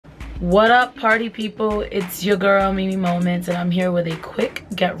What up, party people? It's your girl Mimi Moments, and I'm here with a quick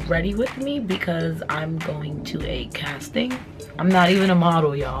get ready with me because I'm going to a casting. I'm not even a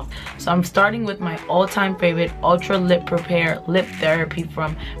model, y'all. So I'm starting with my all-time favorite Ultra Lip Repair Lip Therapy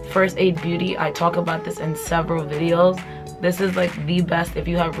from First Aid Beauty. I talk about this in several videos. This is like the best if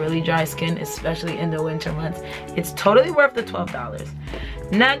you have really dry skin, especially in the winter months. It's totally worth the $12.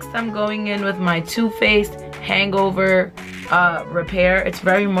 Next, I'm going in with my Too Faced Hangover Repair. It's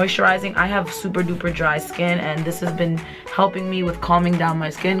very moisturizing. I have super duper dry skin, and this has been helping me with calming down my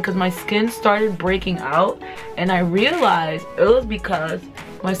skin because my skin started breaking out, and I realized it was because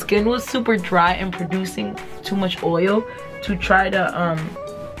my skin was super dry and producing too much oil to try to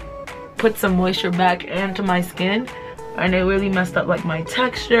put some moisture back into my skin, and it really messed up like my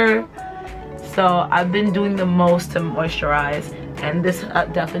texture. So I've been doing the most to moisturize, and this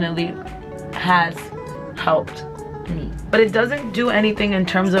definitely has helped me. But it doesn't do anything in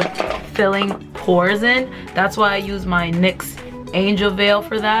terms of filling pores in. That's why I use my NYX Angel Veil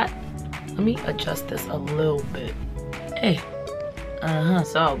for that. Let me adjust this a little bit. Hey.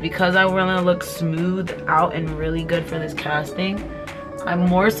 So because I want to look smooth out and really good for this casting, I'm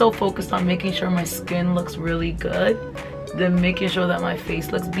more so focused on making sure my skin looks really good than making sure that my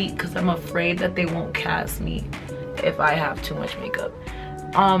face looks beat, because I'm afraid that they won't cast me if I have too much makeup.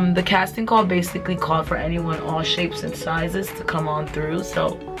 The casting call basically called for anyone all shapes and sizes to come on through,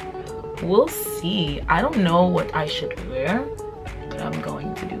 so we'll see. I don't know what I should wear, but I'm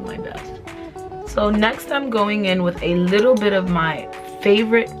going to do my best. So next I'm going in with a little bit of my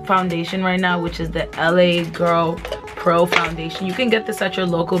favorite foundation right now, which is the LA Girl Pro foundation. You can get this at your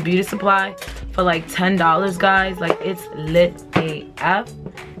local beauty supply for like $10, guys. Like, it's lit AF.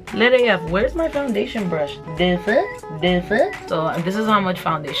 Lit AF. Where's my foundation brush? Differ. So this is how much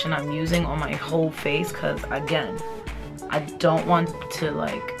foundation I'm using on my whole face, because again, I don't want to,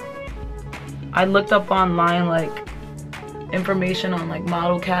 like, I looked up online like information on like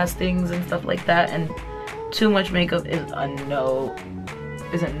model castings and stuff like that, and too much makeup is a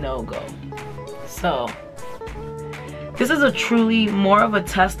no-go. So this is a truly more of a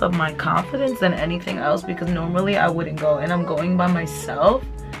test of my confidence than anything else, because normally I wouldn't go, and I'm going by myself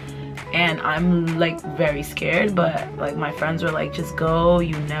and I'm like very scared, but like my friends were like, just go,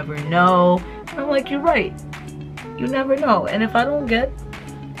 you never know. And I'm like, you're right, you never know. And if I don't get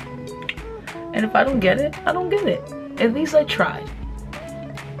it, I don't get it. At least I tried.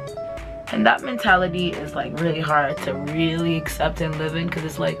 And that mentality is like really hard to really accept and live in, because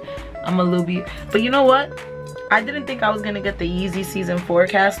it's like, I'm a little bit, but you know what? I didn't think I was gonna get the Yeezy season 4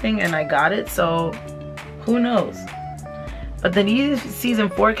 casting, and I got it, so who knows? But the Yeezy season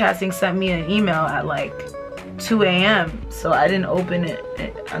 4 casting sent me an email at like 2 a.m. so I didn't open it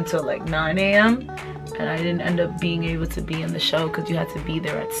until like 9 a.m. and I didn't end up being able to be in the show because you had to be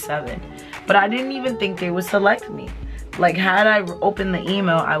there at 7. But I didn't even think they would select me. Like, had I opened the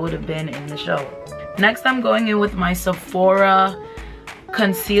email, I would have been in the show. Next, I'm going in with my Sephora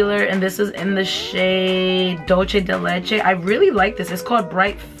concealer, and this is in the shade Dolce de Leche. I really like this. It's called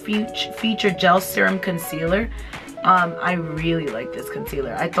Bright Feature Gel Serum Concealer. I really like this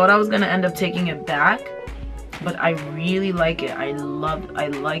concealer. I thought I was gonna end up taking it back, but I really like it. I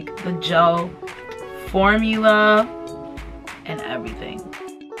like the gel formula and everything.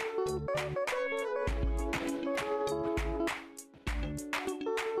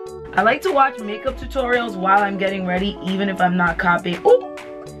 I like to watch makeup tutorials while I'm getting ready, even if I'm not copying. Oh,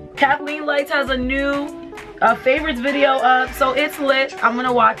 Kathleen Lights has a new favorites video up, so it's lit. I'm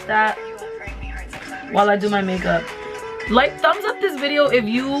gonna watch that while I do my makeup. Like, thumbs up this video if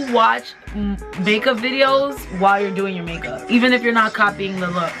you watch makeup videos while you're doing your makeup, even if you're not copying the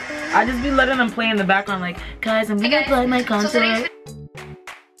look. I just be letting them play in the background like, guys, I'm gonna apply my contour.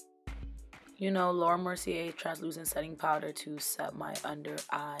 You know, Laura Mercier translucent setting powder to set my under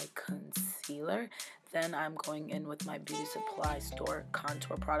eye concealer. Then I'm going in with my beauty supply store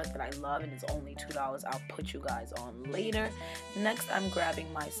contour product that I love, and it's only $2. I'll put you guys on later. Next, I'm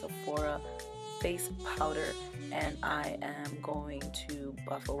grabbing my Sephora face powder, and I am going to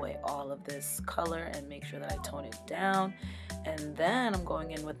buff away all of this color and make sure that I tone it down. And then I'm going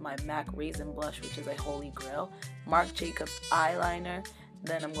in with my MAC Raisin Blush, which is a holy grail. Marc Jacobs eyeliner.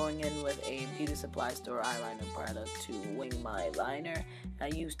 Then I'm going in with a beauty supply store eyeliner product to wing my liner. I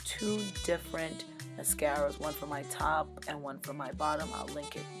use 2 different mascaras, one for my top and one for my bottom. I'll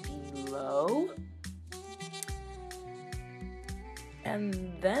link it below.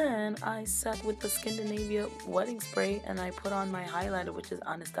 And then I set with the Scandinavia Wedding Spray, and I put on my highlighter, which is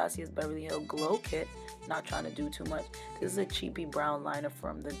Anastasia's Beverly Hills Glow Kit. Not trying to do too much. This is a cheapy brown liner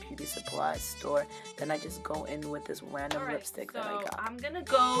from the beauty supply store. Then I just go in with this random lipstick that I got. I'm gonna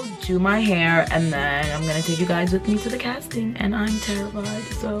go do my hair, and then I'm gonna take you guys with me to the casting, and I'm terrified,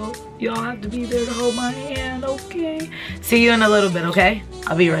 so y'all have to be there to hold my hand, okay? See you in a little bit, okay?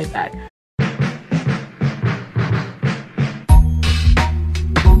 I'll be right back.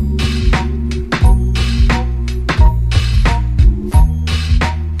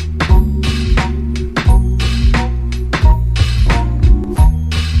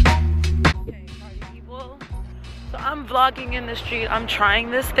 Vlogging in the street. I'm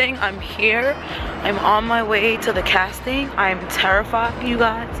trying this thing. I'm here. I'm on my way to the casting. I'm terrified, you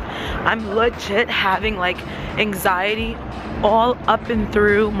guys. I'm legit having like anxiety all up and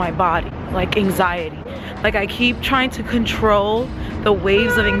through my body. Like anxiety. Like I keep trying to control the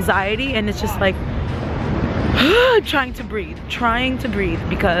waves of anxiety, and it's just like trying to breathe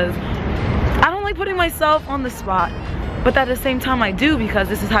because I don't like putting myself on the spot. But at the same time I do, because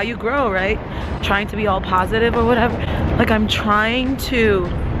this is how you grow, right? Trying to be all positive or whatever. Like I'm trying to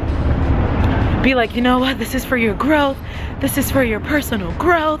be like, you know what? This is for your growth. This is for your personal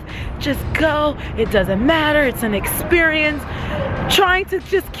growth. Just go. It doesn't matter. It's an experience. Trying to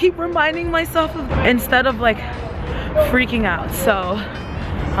just keep reminding myself of, instead of like freaking out. So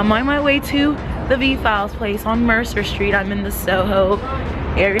I'm on my way to the Vfiles place on Mercer Street. I'm in the Soho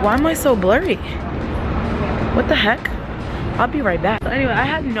area. Why am I so blurry? What the heck? I'll be right back. So anyway, I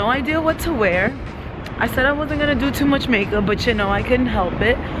had no idea what to wear. I said I wasn't gonna do too much makeup, but you know, I couldn't help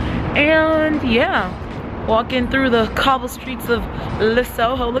it. And yeah, walking through the cobble streets of Le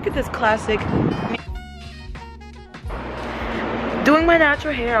Soho. Look at this classic. Doing my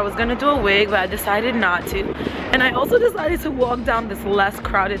natural hair. I was gonna do a wig, but I decided not to. And I also decided to walk down this less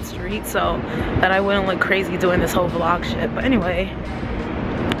crowded street so that I wouldn't look crazy doing this whole vlog shit. But anyway,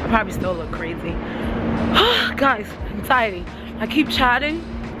 I probably still look crazy. Guys, anxiety. I keep chatting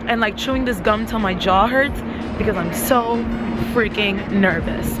and like chewing this gum till my jaw hurts because I'm so freaking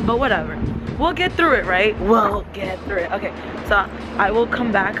nervous. But whatever. We'll get through it, right? We'll get through it. Okay, so I will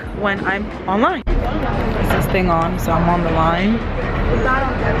come back when I'm online. Is this thing on? So I'm on the line.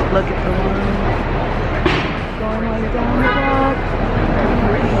 Look at the line. Going like down the block.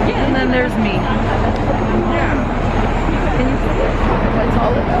 And then there's me. Can you see it? Am I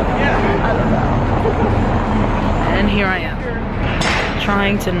tall enough? I don't know. And here I am,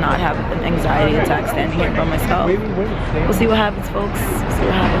 trying to not have an anxiety attack standing here by myself. We'll see what happens, folks. We'll see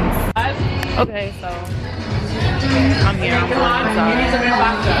what happens. Okay, so I'm here. I'm going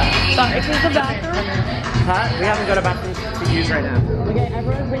inside. Sorry, is the bathroom? Huh? We haven't got a bathroom to use right now. Okay,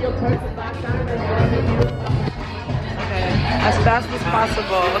 everyone put your purse back down. Okay, as fast as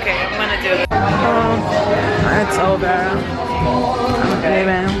possible. Okay, I'm gonna do it. It's over. Okay,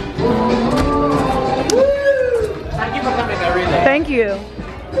 man. Thank you for coming, I really. Thank you.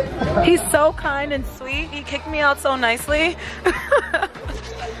 He's so kind and sweet. He kicked me out so nicely.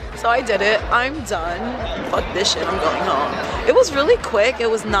 So I did it. I'm done. Fuck this shit. I'm going home. It was really quick. It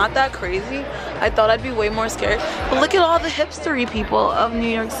was not that crazy. I thought I'd be way more scared. But look at all the hipstery people of New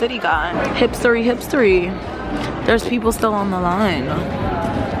York City, guys. Hipstery, hipstery. There's people still on the line.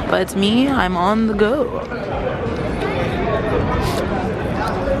 But it's me. I'm on the go.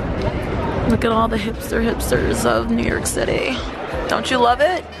 Look at all the hipsters of New York City. Don't you love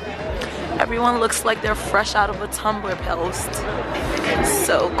it? Everyone looks like they're fresh out of a Tumblr post.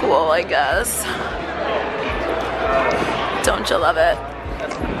 So cool, I guess. Don't you love it?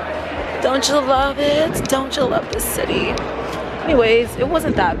 Don't you love it? Don't you love this city? Anyways, it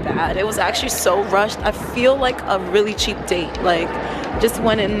wasn't that bad. It was actually so rushed. I feel like a really cheap date. Like, just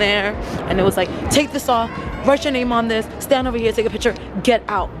went in there and it was like, take this off, write your name on this, stand over here, take a picture, get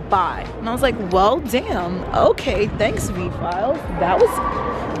out, bye. And I was like, well, damn. Okay, thanks, Vfiles. That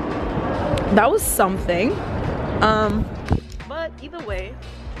was something. But either way,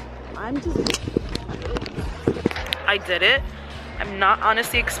 I did it. I'm not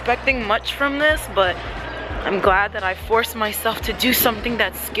honestly expecting much from this, but I'm glad that I forced myself to do something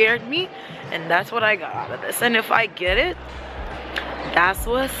that scared me, and that's what I got out of this. And if I get it, that's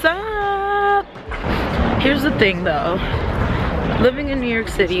what's up. Here's the thing though, living in New York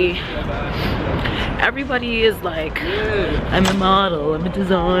City, everybody is like, I'm a model, I'm a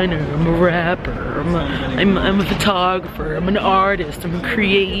designer, I'm a rapper, I'm a photographer, I'm an artist, I'm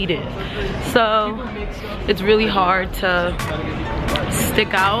creative. So it's really hard to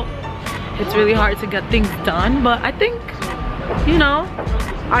stick out. It's really hard to get things done, but I think, you know,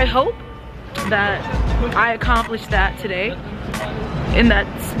 I hope that I accomplished that today. in that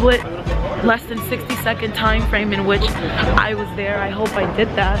split less than 60-second time frame in which I was there. I hope I did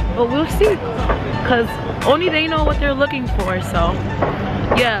that, but we'll see, because only they know what they're looking for. So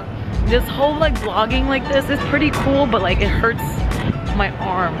yeah, this whole like vlogging like this is pretty cool, but like it hurts my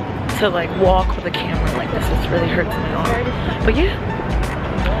arm to like walk with a camera like this. It really hurts my arm, but yeah,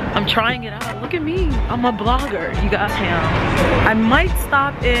 I'm trying it out. Look at me, I'm a blogger, you guys. I might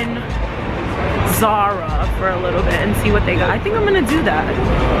stop in Zara for a little bit and see what they got. I think I'm gonna do that.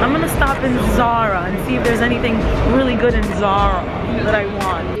 I'm gonna stop in Zara and see if there's anything really good in Zara that I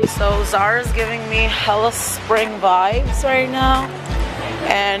want. So Zara's giving me hella spring vibes right now,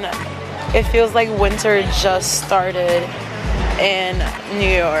 and it feels like winter just started in New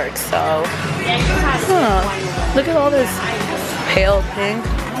York. So look at all this pale pink.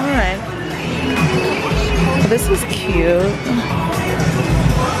 All right, this is cute.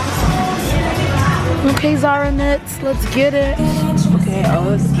 Okay, Zara knits, let's get it. Okay,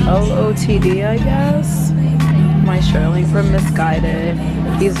 OOTD, I guess. My shirling from Misguided.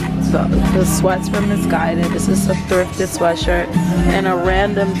 These the sweats from Misguided. This is a thrifted sweatshirt and a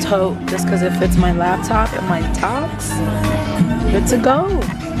random tote just because it fits my laptop and my tops. Good to go.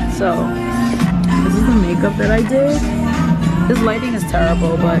 So this is the makeup that I did. This lighting is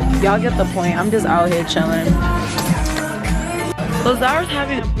terrible, but y'all get the point. I'm just out here chilling. So Zara's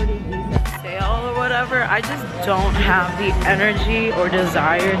having a pretty decent sale or whatever. I just don't have the energy or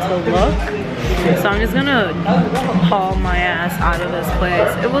desire to look. So I'm just gonna haul my ass out of this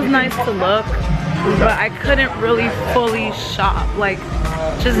place. It was nice to look, but I couldn't really fully shop. Like,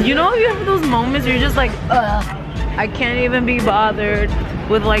 just, you know, you have those moments where you're just like, ugh, I can't even be bothered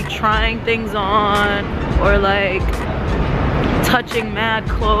with like trying things on or like touching mad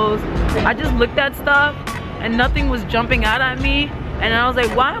clothes. I just looked at stuff and nothing was jumping out at me, and I was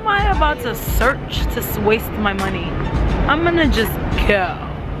like, why am I about to search to waste my money? I'm gonna just go.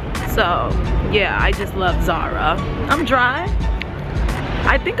 So yeah, I just love Zara. I'm dry.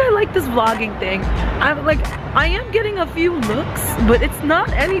 I think I like this vlogging thing. I am getting a few looks, but it's not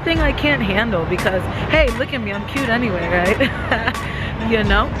anything I can't handle because, hey, look at me, I'm cute anyway, right? You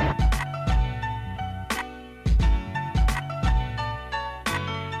know?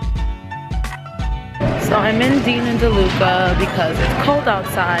 So I'm in Dean and DeLuca because it's cold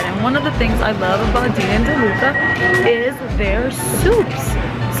outside, and one of the things I love about Dean and DeLuca is their soups.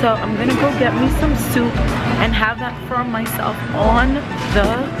 So I'm gonna go get me some soup and have that for myself on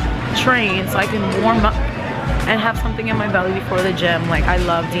the train so I can warm up and have something in my belly before the gym. Like, I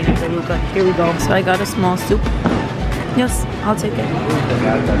love Dean and DeLuca. Here we go. So I got a small soup. Yes, I'll take it.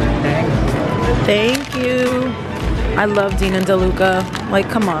 Thank you. I love Dean and DeLuca. Like,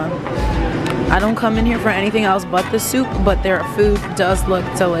 come on. I don't come in here for anything else but the soup, but their food does look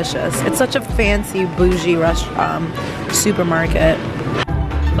delicious. It's such a fancy, bougie supermarket.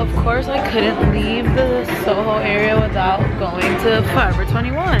 Of course, I couldn't leave the Soho area without going to Forever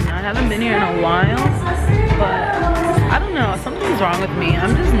 21. I haven't been here in a while, but I don't know, something's wrong with me.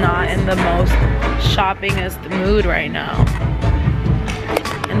 I'm just not in the most shoppingest mood right now.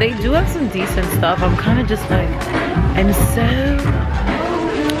 And they do have some decent stuff. I'm kind of just like, I'm so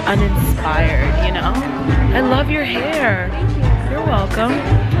uninspired, you know? I love your hair. You're welcome.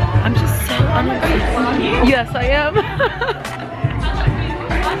 I'm just so uninspired. Yes, I am.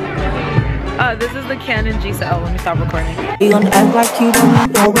 This is the Canon G7. Let me stop recording. You don't act like you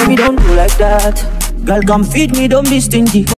don't know, baby, don't do like that. Girl, come feed me, don't be stingy.